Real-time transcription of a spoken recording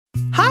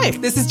Hi,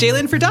 this is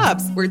Jalen for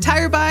Dobbs, where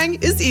tire buying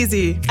is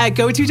easy. At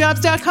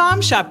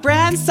GoToDobbs.com, shop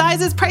brands,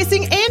 sizes,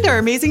 pricing, and our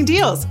amazing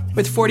deals.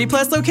 With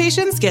 40-plus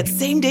locations, get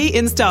same-day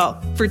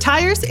install. For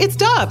tires, it's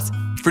Dobbs.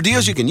 For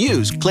deals you can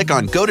use, click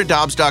on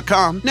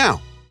GoToDobbs.com now.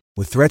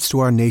 With threats to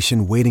our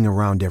nation waiting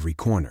around every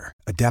corner,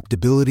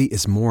 adaptability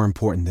is more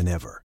important than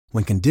ever.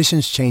 When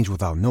conditions change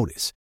without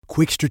notice,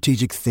 quick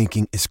strategic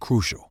thinking is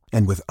crucial.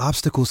 And with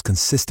obstacles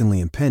consistently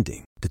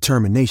impending,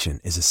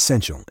 determination is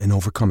essential in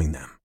overcoming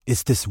them.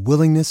 It's this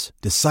willingness,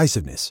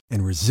 decisiveness,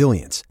 and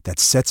resilience that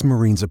sets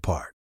Marines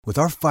apart. With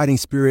our fighting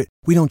spirit,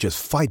 we don't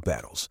just fight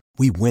battles,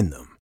 we win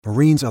them.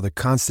 Marines are the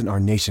constant our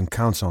nation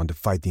counts on to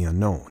fight the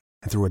unknown.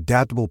 And through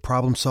adaptable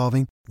problem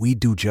solving, we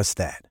do just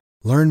that.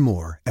 Learn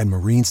more at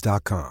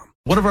Marines.com.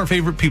 One of our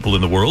favorite people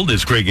in the world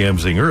is Greg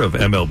Amsinger of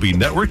MLB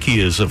Network. He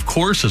is, of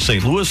course, a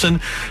St.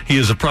 Louisan. He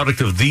is a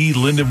product of the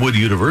Lindenwood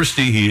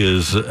University. He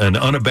is an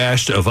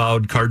unabashed,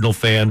 avowed Cardinal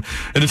fan.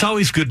 And it's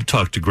always good to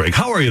talk to Greg.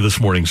 How are you this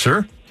morning,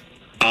 sir?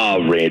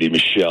 Oh, Randy,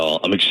 Michelle,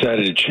 I'm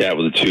excited to chat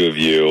with the two of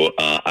you.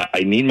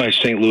 I need my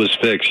St. Louis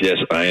fix. Yes,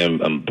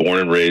 I'm born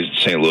and raised in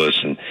St. Louis.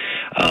 And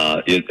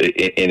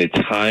in a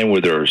time where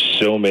there are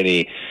so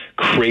many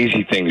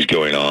crazy things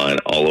going on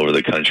all over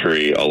the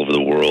country, all over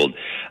the world,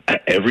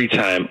 every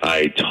time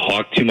I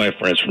talk to my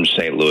friends from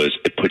St. Louis,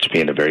 it puts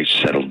me in a very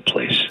settled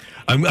place.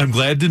 I'm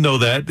glad to know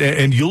that,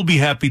 and you'll be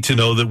happy to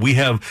know that we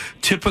have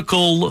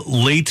typical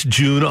late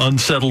June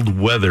unsettled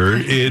weather.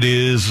 It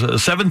is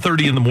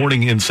 7:30 in the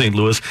morning in St.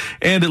 Louis,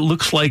 and it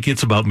looks like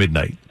it's about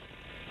midnight.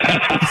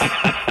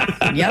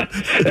 Yep.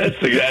 That's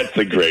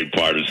the great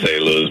part of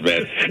St. Louis,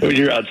 man. When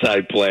you're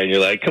outside playing, you're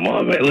like, come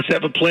on, man, let's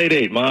have a play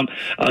date, Mom.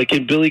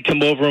 Can Billy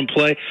come over and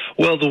play?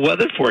 Well, the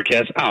weather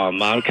forecast,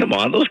 Mom, come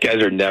on. Those guys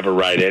are never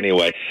right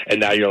anyway. And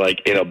now you're like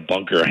in a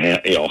bunker,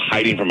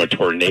 hiding from a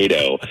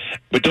tornado.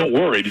 But don't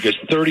worry, because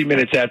 30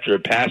 minutes after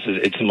it passes,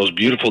 it's the most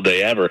beautiful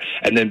day ever.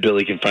 And then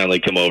Billy can finally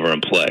come over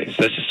and play.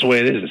 So that's just the way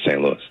it is in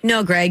St. Louis.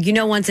 No, Greg,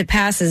 once it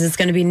passes, it's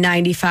going to be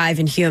 95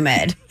 and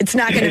humid. It's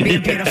not going to be a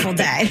beautiful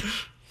day.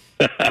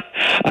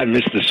 I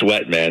miss the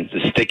sweat, man.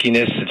 The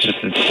stickiness.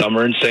 It's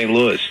summer in St.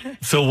 Louis.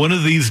 So one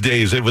of these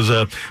days, it was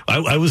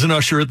I was an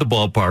usher at the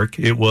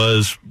ballpark. It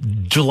was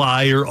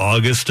July or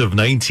August of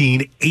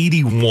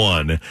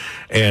 1981.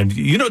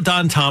 And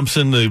Don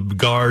Thompson, the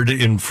guard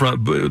in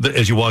front,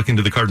 as you walk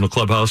into the Cardinal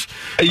clubhouse?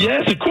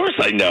 Yes, of course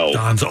I know.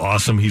 Don's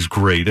awesome. He's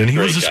great. And he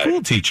was a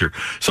school teacher.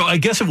 So I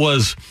guess it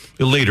was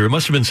later. It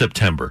must have been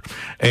September.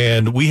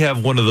 And we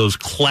have one of those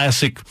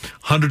classic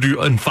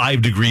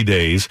 105-degree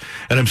days.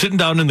 And I'm sitting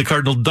down in the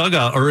Cardinal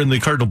dugout, or in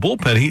the Cardinal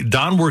bullpen.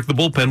 Don worked the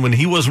bullpen when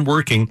he wasn't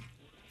working.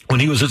 When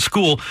he was at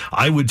school,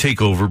 I would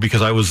take over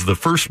because I was the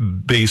first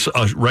base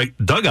right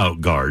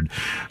dugout guard.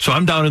 So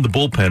I'm down in the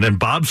bullpen, and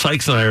Bob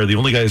Sykes and I are the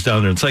only guys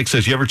down there. And Sykes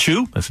says, "You ever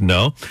chew?" I said,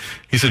 "No."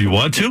 He said, "You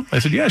want to?" I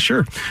said, "Yeah,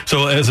 sure."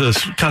 So as a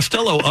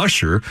Costello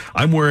usher,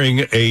 I'm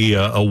wearing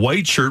a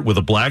white shirt with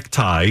a black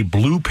tie,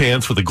 blue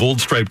pants with a gold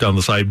stripe down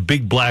the side,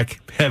 big black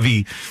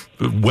heavy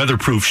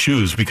weatherproof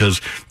shoes,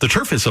 because the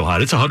turf is so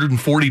hot. It's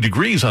 140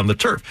 degrees on the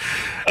turf.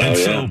 And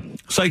so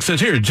Sykes says,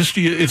 "Here,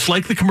 it's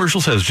like the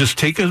commercial says, just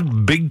take a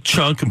big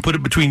chunk and put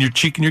it between your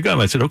cheek and your gum."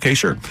 I said, "Okay,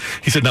 sure."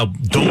 He said, "Now,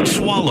 don't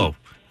swallow."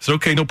 I said,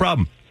 "Okay, no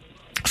problem."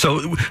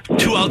 So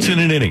 2 outs in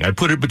an inning, I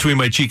put it between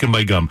my cheek and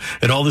my gum,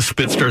 and all the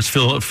spit starts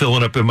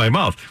filling up in my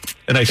mouth.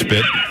 And I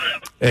spit.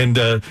 And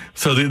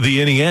so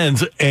the inning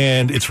ends,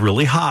 and it's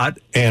really hot,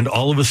 and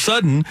all of a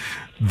sudden,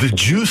 the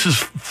juice is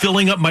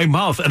filling up my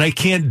mouth, and I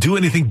can't do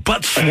anything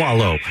but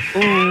swallow.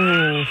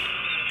 Ooh.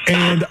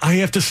 And I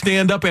have to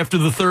stand up after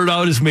the third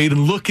out is made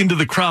and look into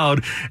the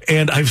crowd,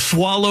 and I've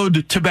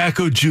swallowed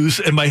tobacco juice,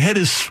 and my head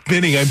is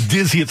spinning. I'm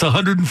dizzy. It's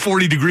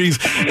 140 degrees,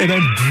 and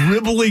I'm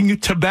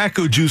dribbling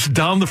tobacco juice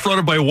down the front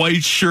of my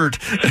white shirt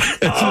at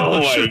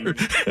the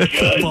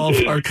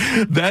ballpark.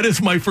 That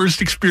is my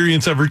first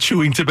experience ever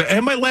chewing tobacco,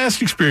 and my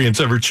last experience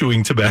ever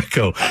chewing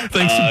tobacco.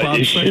 Thanks to Bob.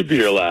 It should be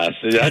your last.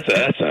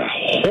 That's a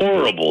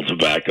horrible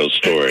tobacco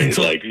story. It's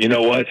like, you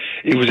know what?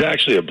 It was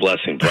actually a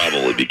blessing,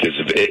 probably, because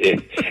of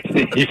it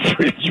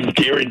you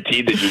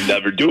guaranteed that you'd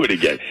never do it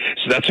again.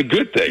 So that's a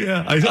good thing.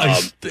 Yeah,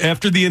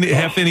 after the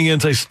half inning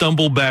ends, I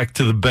stumble back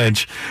to the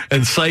bench,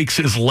 and Sykes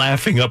is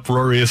laughing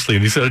uproariously,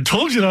 and he said, "I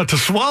told you not to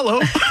swallow."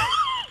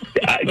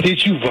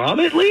 Did you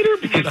vomit later?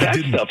 Because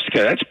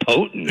that's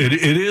potent. It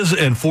is,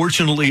 and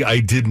fortunately, I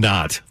did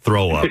not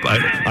throw up.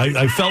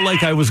 I felt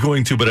like I was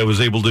going to, but I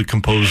was able to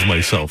compose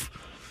myself.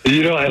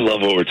 I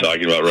love what we're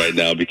talking about right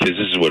now, because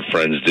this is what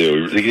friends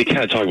do. They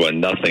kind of talk about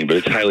nothing, but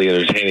it's highly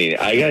entertaining.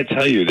 I got to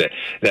tell you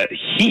that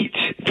heat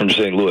from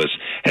St. Louis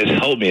has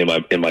helped me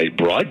in my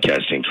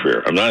broadcasting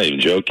career. I'm not even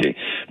joking.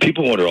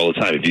 People wonder all the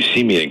time, if you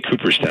see me in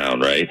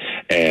Cooperstown, right,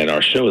 and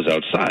our show is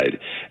outside,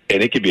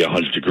 and it could be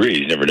 100 degrees.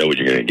 You never know what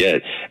you're going to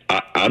get.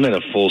 I'm in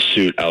a full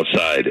suit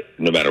outside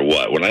no matter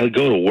what. When I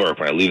go to work,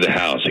 when I leave the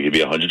house, it could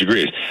be 100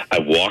 degrees. I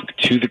walk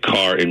to the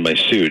car in my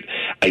suit.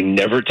 I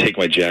never take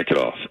my jacket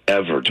off.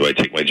 Ever do I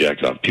take my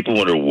jacket off. People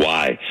wonder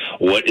why.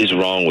 What is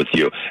wrong with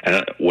you?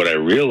 And what I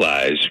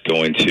realized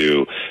going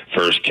to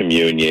First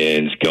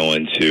Communions,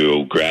 going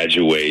to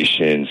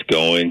graduations,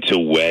 going to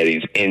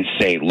weddings in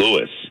St.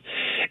 Louis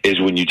is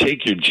when you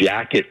take your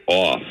jacket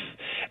off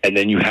and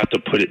then you have to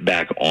put it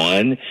back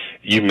on,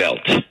 you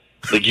melt.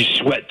 Like you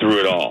sweat through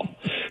it all.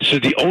 So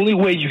the only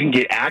way you can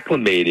get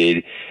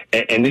acclimated,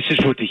 and this is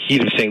what the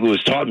heat of St.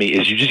 Louis taught me,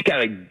 is you just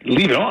got to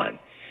leave it on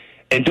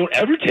and don't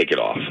ever take it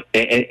off.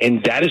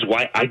 And that is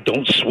why I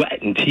don't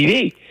sweat in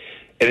TV.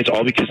 And it's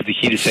all because of the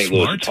heat of St.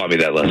 Louis taught me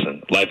that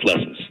lesson, life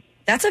lessons.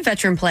 That's a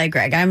veteran play,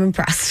 Greg. I'm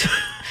impressed.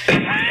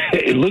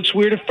 It looks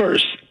weird at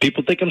first.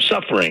 People think I'm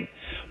suffering,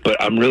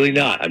 but I'm really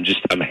not.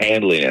 I'm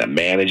handling it. I'm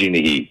managing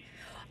the heat.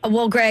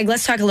 Well, Greg,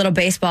 let's talk a little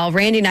baseball.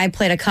 Randy and I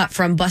played a cut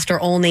from Buster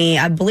Olney.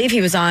 I believe he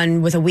was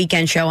on with a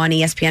weekend show on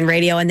ESPN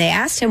Radio, and they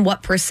asked him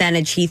what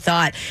percentage he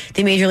thought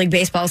the Major League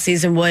Baseball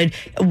season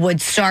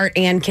would start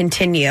and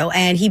continue.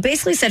 And he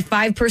basically said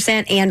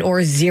 5% and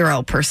or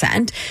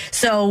 0%.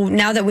 So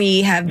now that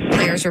we have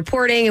players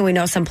reporting and we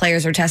know some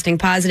players are testing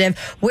positive,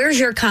 where's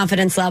your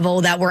confidence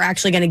level that we're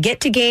actually going to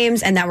get to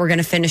games and that we're going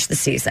to finish the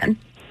season?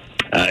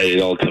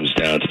 It all comes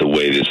down to the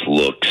way this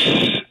looks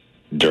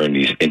during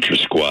these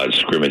inter-squad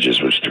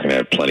scrimmages, which they're going to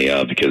have plenty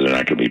of because they're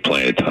not going to be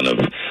playing a ton of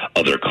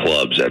other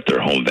clubs at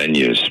their home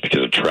venues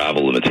because of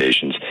travel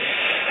limitations.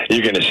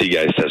 You're going to see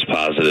guys test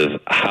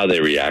positive. How they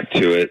react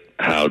to it,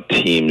 how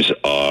teams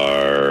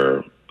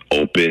are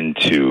open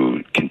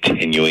to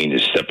continuing to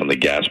step on the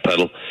gas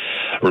pedal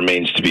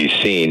remains to be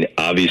seen.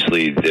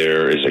 Obviously,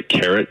 there is a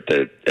carrot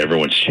that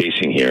everyone's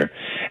chasing here,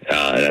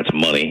 and that's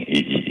money.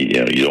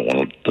 You don't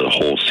want the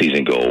whole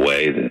season go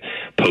away. The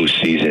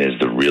postseason is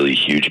the really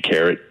huge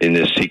carrot in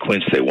this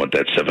sequence. They want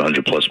that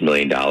 $700+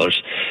 million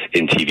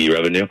in TV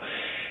revenue,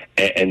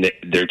 and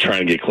they're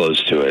trying to get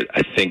close to it.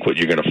 I think what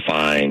you're going to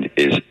find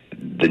is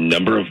the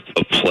number of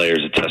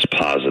players that test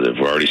positive.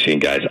 We're already seeing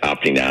guys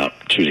opting out,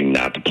 choosing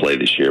not to play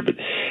this year, but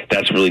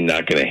that's really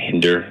not going to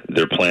hinder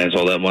their plans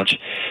all that much.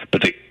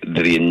 But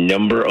the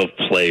number of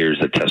players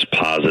that test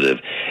positive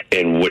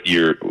and what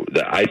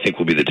I think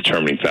will be the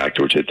determining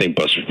factor, which I think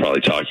Buster's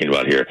probably talking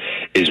about here,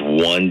 is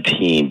one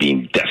team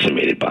being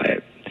decimated by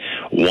it.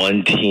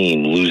 One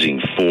team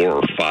losing 4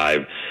 or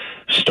 5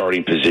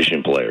 starting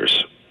position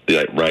players.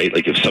 Right?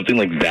 Like if something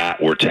like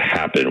that were to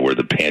happen where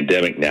the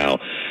pandemic now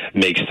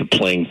makes the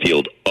playing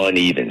field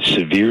uneven,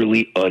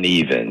 severely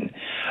uneven,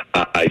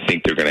 I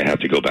think they're going to have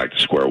to go back to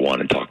square one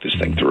and talk this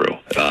thing through.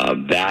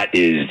 That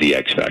is the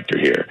X factor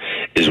here,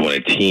 is when a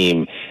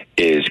team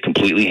is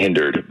completely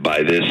hindered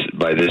by this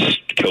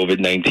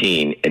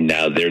COVID-19 and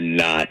now they're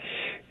not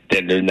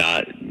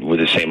with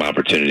the same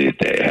opportunity that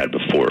they had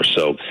before.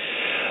 So,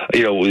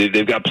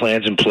 they've got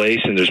plans in place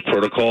and there's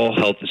protocol,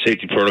 health and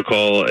safety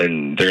protocol,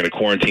 and they're going to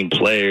quarantine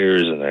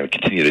players and they're going to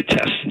continue to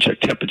test and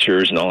check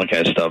temperatures and all that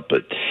kind of stuff.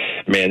 But,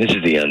 man, this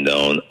is the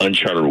unknown,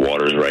 uncharted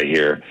waters right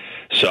here.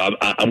 So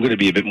I'm going to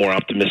be a bit more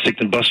optimistic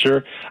than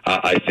Buster.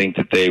 I think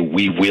that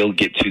we will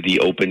get to the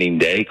opening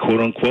day, quote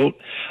unquote.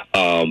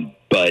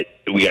 But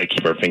we got to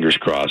keep our fingers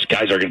crossed.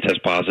 Guys are going to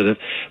test positive,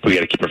 but we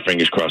got to keep our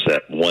fingers crossed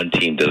that one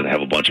team doesn't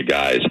have a bunch of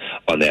guys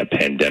on that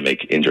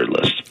pandemic injured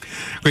list.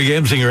 Greg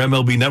Amsinger,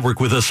 MLB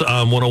Network, with us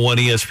on 101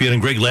 ESPN.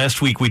 And Greg,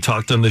 last week we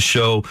talked on the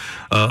show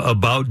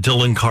about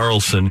Dylan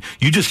Carlson.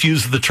 You just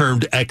used the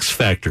term X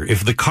factor.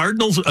 If the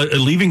Cardinals,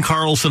 leaving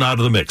Carlson out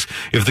of the mix,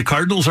 if the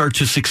Cardinals are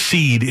to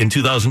succeed in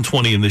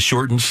 2020 in this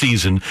shortened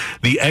season,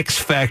 the X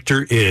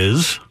factor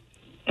is?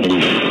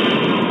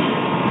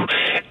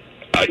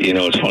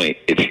 It's funny.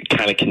 It's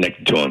kind of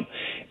connected to him.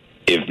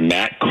 If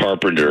Matt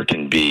Carpenter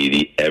can be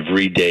the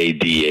everyday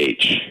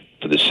DH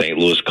for the St.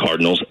 Louis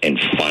Cardinals and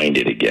find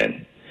it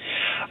again.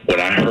 When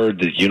I heard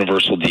the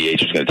universal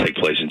DH was going to take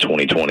place in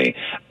 2020,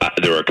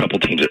 there were a couple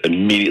teams that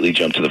immediately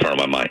jumped to the front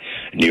of my mind.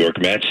 New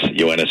York Mets,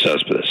 Yoenis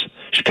Cespedes.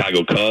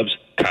 Chicago Cubs,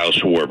 Kyle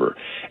Schwarber.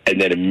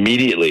 And then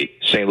immediately,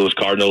 St. Louis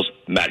Cardinals,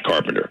 Matt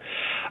Carpenter.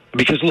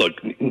 Because, look,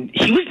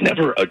 he was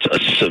never a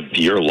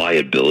severe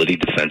liability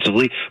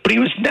defensively, but it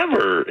was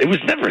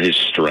never his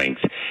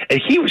strength.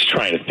 And he was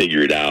trying to figure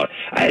it out.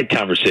 I had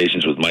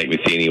conversations with Mike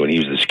Matheny when he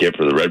was the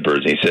skipper of the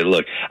Redbirds, and he said,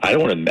 look, I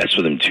don't want to mess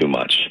with him too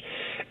much.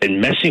 And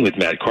messing with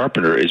Matt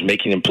Carpenter is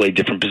making him play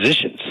different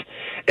positions.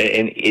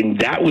 And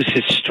that was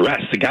his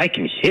stress. The guy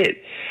can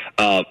hit.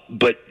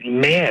 But,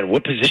 man,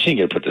 what position are you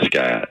going to put this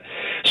guy at?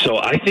 So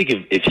I think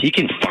if he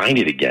can find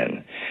it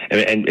again,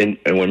 and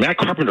when Matt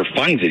Carpenter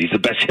finds it, he's the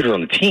best hitter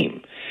on the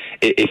team.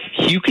 If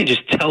you can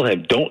just tell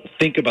him, don't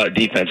think about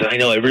defense. And I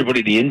know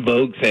everybody, the in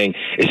vogue thing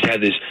is to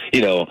have this,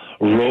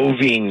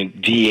 roving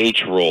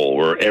DH role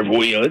where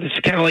this is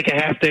kind of like a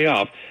half day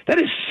off. That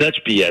is such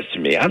BS to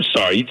me. I'm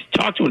sorry. You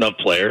talk to enough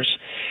players,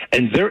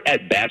 and their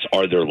at-bats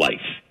are their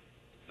life.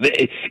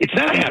 It's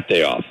not a half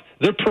day off.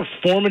 Their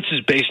performance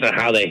is based on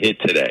how they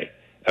hit today.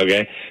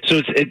 Okay?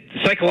 So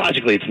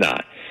psychologically, it's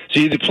not. So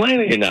you're either playing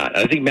or you're not.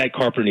 I think Matt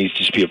Carpenter needs to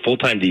just be a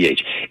full-time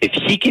DH. If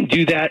he can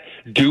do that,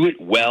 do it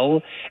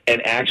well,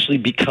 and actually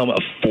become a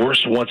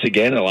force once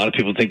again, and a lot of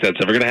people think that's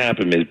never going to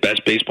happen. His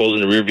best baseball's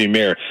in the rearview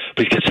mirror,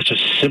 but he's got such a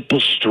simple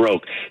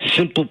stroke,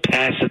 simple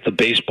pass at the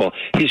baseball.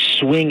 His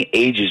swing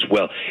ages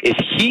well. If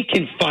he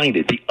can find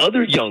it, the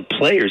other young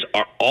players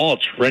are all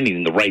trending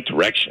in the right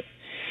direction.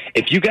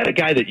 If you got a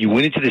guy that you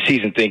went into the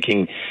season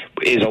thinking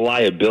is a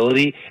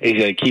liability, and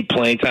he's going to keep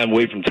playing time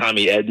away from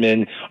Tommy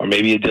Edman or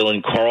maybe a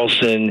Dylan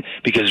Carlson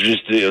because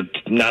there's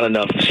just not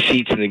enough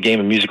seats in the game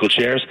of musical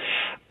chairs,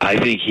 I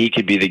think he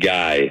could be the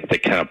guy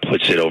that kind of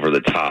puts it over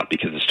the top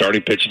because the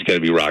starting pitch is going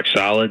to be rock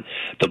solid.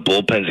 The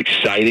bullpen's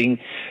exciting.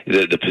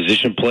 The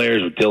position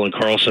players with Dylan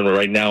Carlson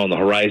right now on the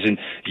horizon,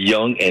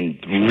 young and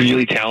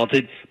really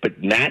talented.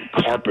 But Matt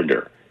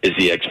Carpenter is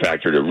the X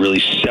factor to really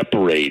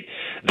separate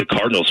the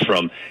Cardinals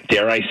from,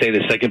 dare I say,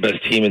 the second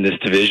best team in this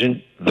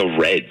division, the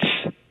Reds.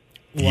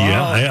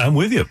 Wow. Yeah, I'm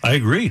with you. I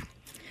agree.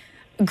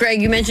 Greg,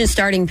 you mentioned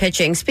starting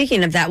pitching.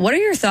 Speaking of that, what are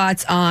your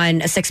thoughts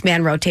on a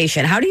 6-man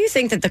rotation? How do you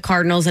think that the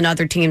Cardinals and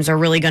other teams are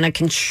really going to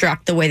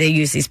construct the way they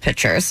use these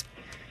pitchers?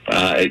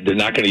 They're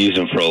not going to use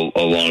them for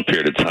a long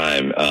period of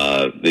time.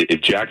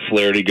 If Jack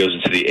Flaherty goes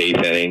into the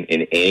 8th inning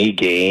in any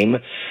game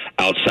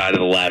outside of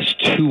the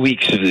last 2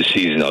 weeks of the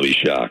season, I'll be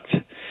shocked.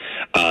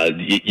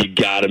 You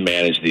got to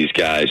manage these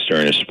guys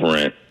during a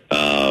sprint.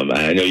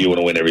 I know you want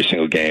to win every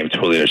single game.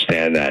 Totally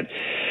understand that.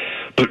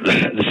 But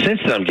the sense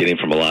that I'm getting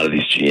from a lot of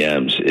these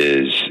GMs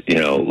is,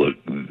 look,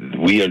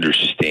 we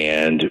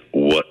understand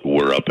what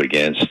we're up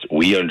against.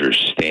 We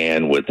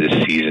understand what this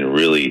season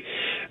really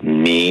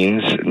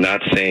means.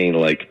 Not saying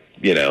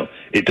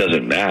it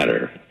doesn't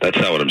matter. That's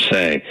not what I'm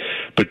saying.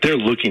 But they're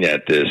looking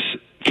at this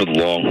for the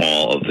long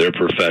haul of their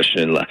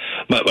profession.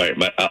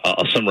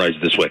 I'll summarize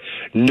it this way.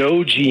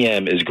 No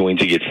GM is going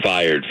to get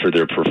fired for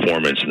their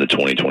performance in the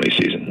 2020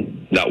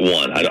 season. Not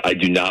one. I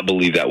do not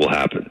believe that will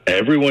happen.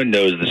 Everyone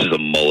knows this is a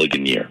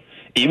mulligan year.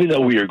 Even though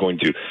we are going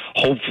to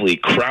hopefully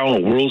crown a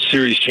World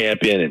Series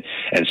champion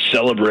and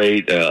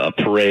celebrate a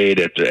parade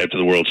after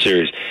the World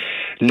Series,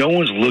 no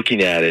one's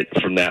looking at it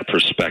from that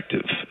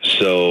perspective.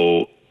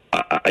 So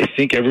I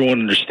think everyone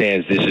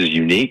understands this is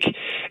unique,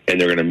 and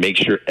they're going to make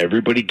sure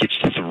everybody gets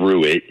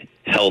through it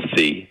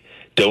healthy.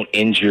 Don't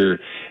injure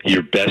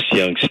your best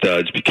young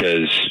studs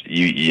because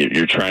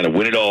you're trying to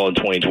win it all in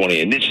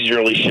 2020, and this is your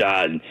only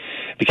shot.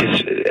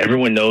 Because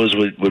everyone knows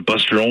what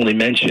Buster Olney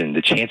mentioned,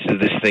 the chances of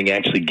this thing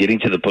actually getting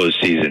to the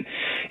postseason,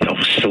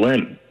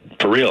 slim,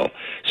 for real.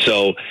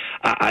 So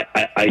I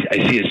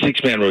see a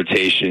 6-man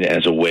rotation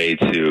as a way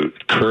to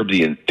curb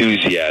the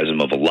enthusiasm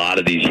of a lot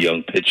of these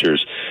young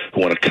pitchers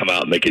who want to come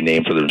out and make a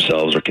name for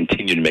themselves or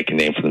continue to make a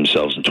name for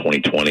themselves in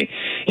 2020.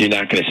 You're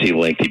not going to see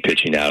lengthy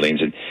pitching outings.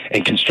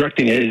 And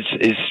constructing it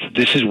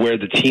this is where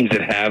the teams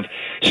that have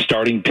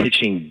starting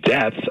pitching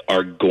depth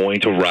are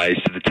going to rise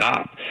to the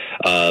top.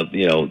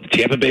 The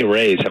Tampa Bay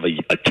Rays have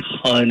a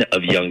ton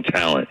of young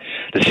talent.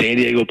 The San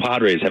Diego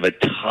Padres have a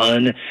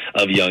ton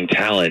of young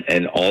talent.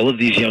 And all of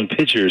these young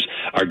pitchers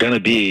are going to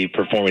be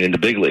performing in the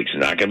big leagues. They're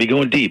not going to be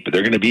going deep, but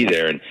they're going to be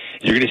there. And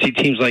you're going to see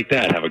teams like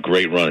that have a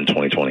great run in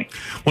 2020.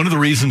 One of the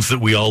reasons that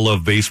we all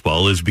love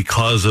baseball is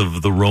because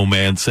of the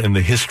romance and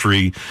the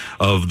history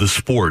of the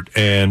sport.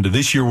 And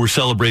this year we're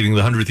celebrating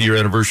the 100th year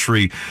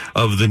anniversary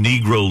of the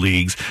Negro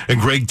Leagues. And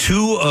Greg,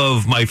 2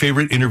 of my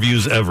favorite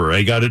interviews ever.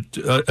 I got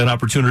an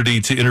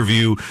opportunity to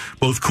interview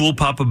both Cool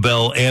Papa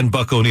Bell and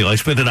Buck O'Neil. I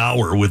spent an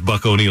hour with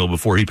Buck O'Neil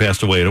before he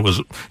passed away, and it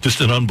was just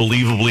an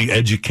unbelievably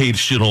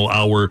educational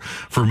hour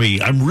for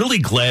me. I'm really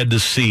glad to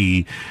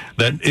see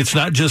that it's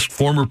not just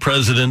former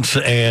presidents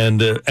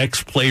and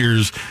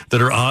ex-players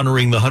that are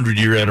honoring the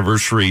 100-year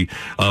anniversary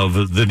of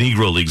the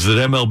Negro Leagues, that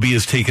MLB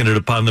has taken it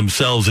upon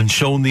themselves and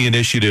shown the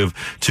initiative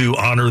to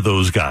honor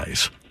those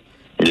guys.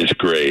 It's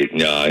great.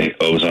 I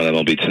was on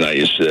MLB Tonight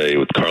yesterday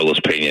with Carlos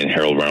Pena and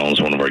Harold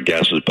Reynolds. One of our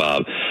guests was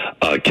Bob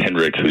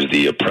Kendrick, who's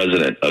the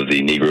president of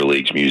the Negro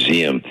Leagues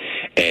Museum.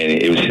 And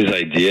it was his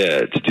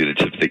idea to do the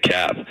Tip of the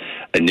Cap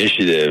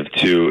initiative.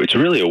 It's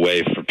really a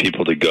way for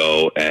people to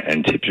go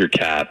and tip your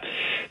cap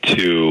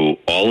to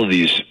all of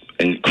these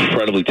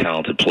incredibly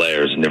talented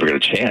players and never got a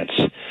chance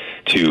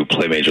to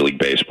play Major League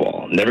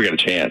Baseball. Never got a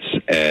chance,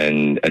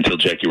 and until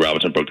Jackie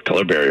Robinson broke the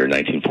color barrier in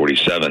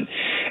 1947.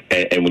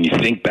 And when you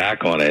think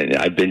back on it,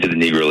 I've been to the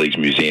Negro Leagues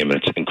Museum,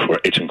 and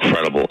it's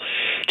incredible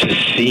to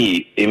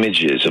see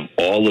images of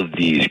all of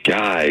these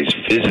guys,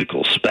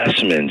 physical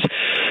specimens,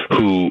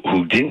 who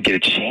didn't get a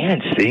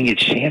chance. They didn't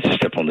get a chance to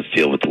step on the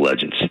field with the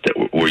legends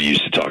that we're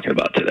used to talking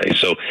about today.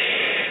 So,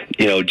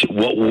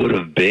 what would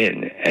have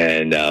been?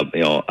 And,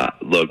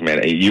 look,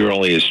 man, you're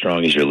only as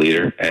strong as your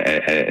leader.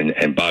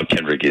 And Bob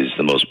Kendrick is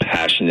the most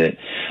passionate,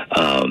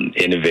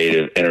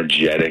 innovative,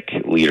 energetic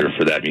leader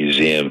for that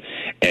museum.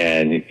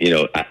 And,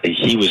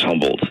 he was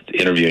humbled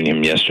interviewing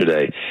him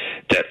yesterday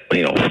that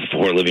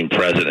 4 living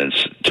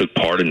presidents took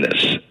part in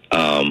this.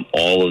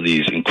 All of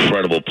these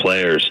incredible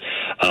players.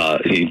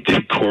 He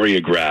did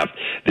choreograph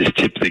this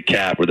tip of the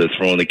cap where they're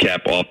throwing the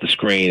cap off the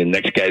screen and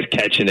next guy's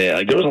catching it.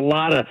 Like, there was a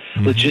lot of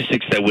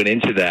logistics that went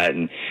into that,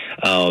 and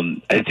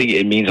I think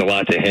it means a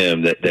lot to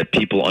him that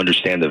people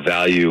understand the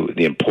value,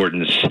 the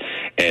importance.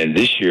 And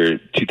this year,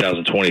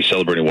 2020,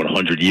 celebrating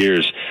 100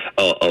 years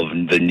of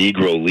the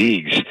Negro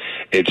Leagues,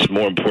 it's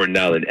more important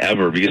now than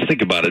ever, because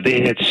think about it,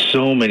 they had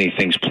so many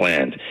things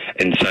planned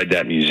inside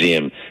that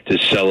museum to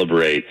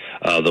celebrate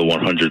the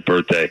 100th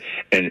birthday,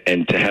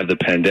 and to have the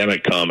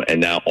pandemic come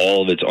and now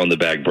all of it's on the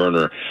back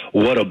burner.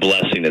 What a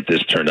blessing that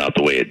this turned out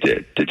the way it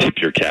did, the Tip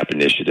Your Cap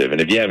initiative. And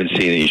if you haven't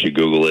seen it, you should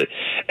Google it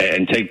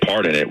and take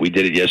part in it. We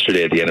did it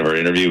yesterday at the end of our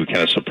interview. We kind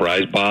of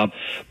surprised Bob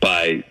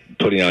by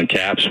putting on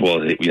caps. Well,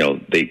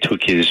 they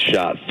took his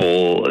shot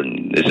full,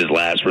 and this is his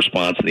last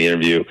response in the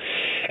interview.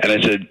 And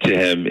I said to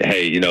him,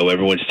 hey,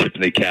 everyone's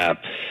tipping the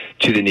cap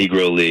to the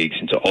Negro Leagues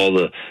and to all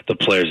the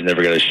players that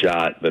never got a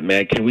shot. But,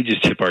 man, can we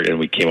just tip our – and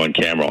we came on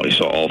camera. You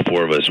saw all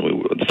 4 of us.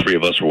 The 3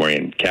 of us were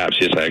wearing caps.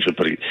 Yes, I actually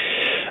put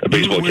a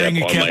baseball cap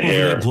on my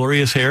hair.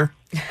 Glorious hair.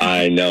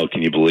 I know.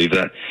 Can you believe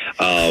that?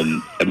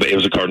 But it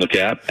was a Cardinal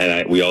cap,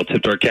 and we all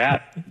tipped our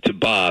cap to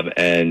Bob.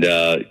 And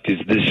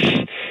because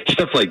this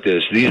stuff like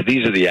this,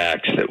 these are the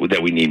acts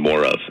that we need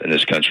more of in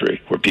this country,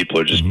 where people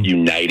are just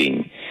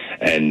uniting,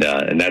 and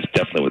that's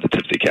definitely what the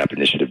Tip the Cap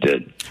initiative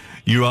did.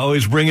 You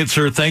always bring it,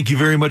 sir. Thank you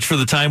very much for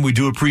the time. We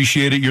do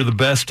appreciate it. You're the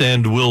best,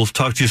 and we'll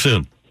talk to you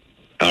soon.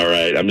 All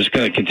right. I'm just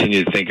going to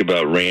continue to think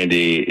about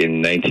Randy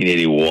in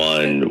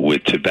 1981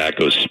 with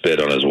tobacco spit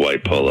on his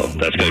white polo.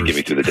 That's going to get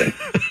me through the day.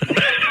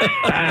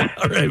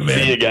 All right, man.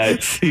 See you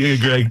guys. See you,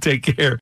 Greg. Take care.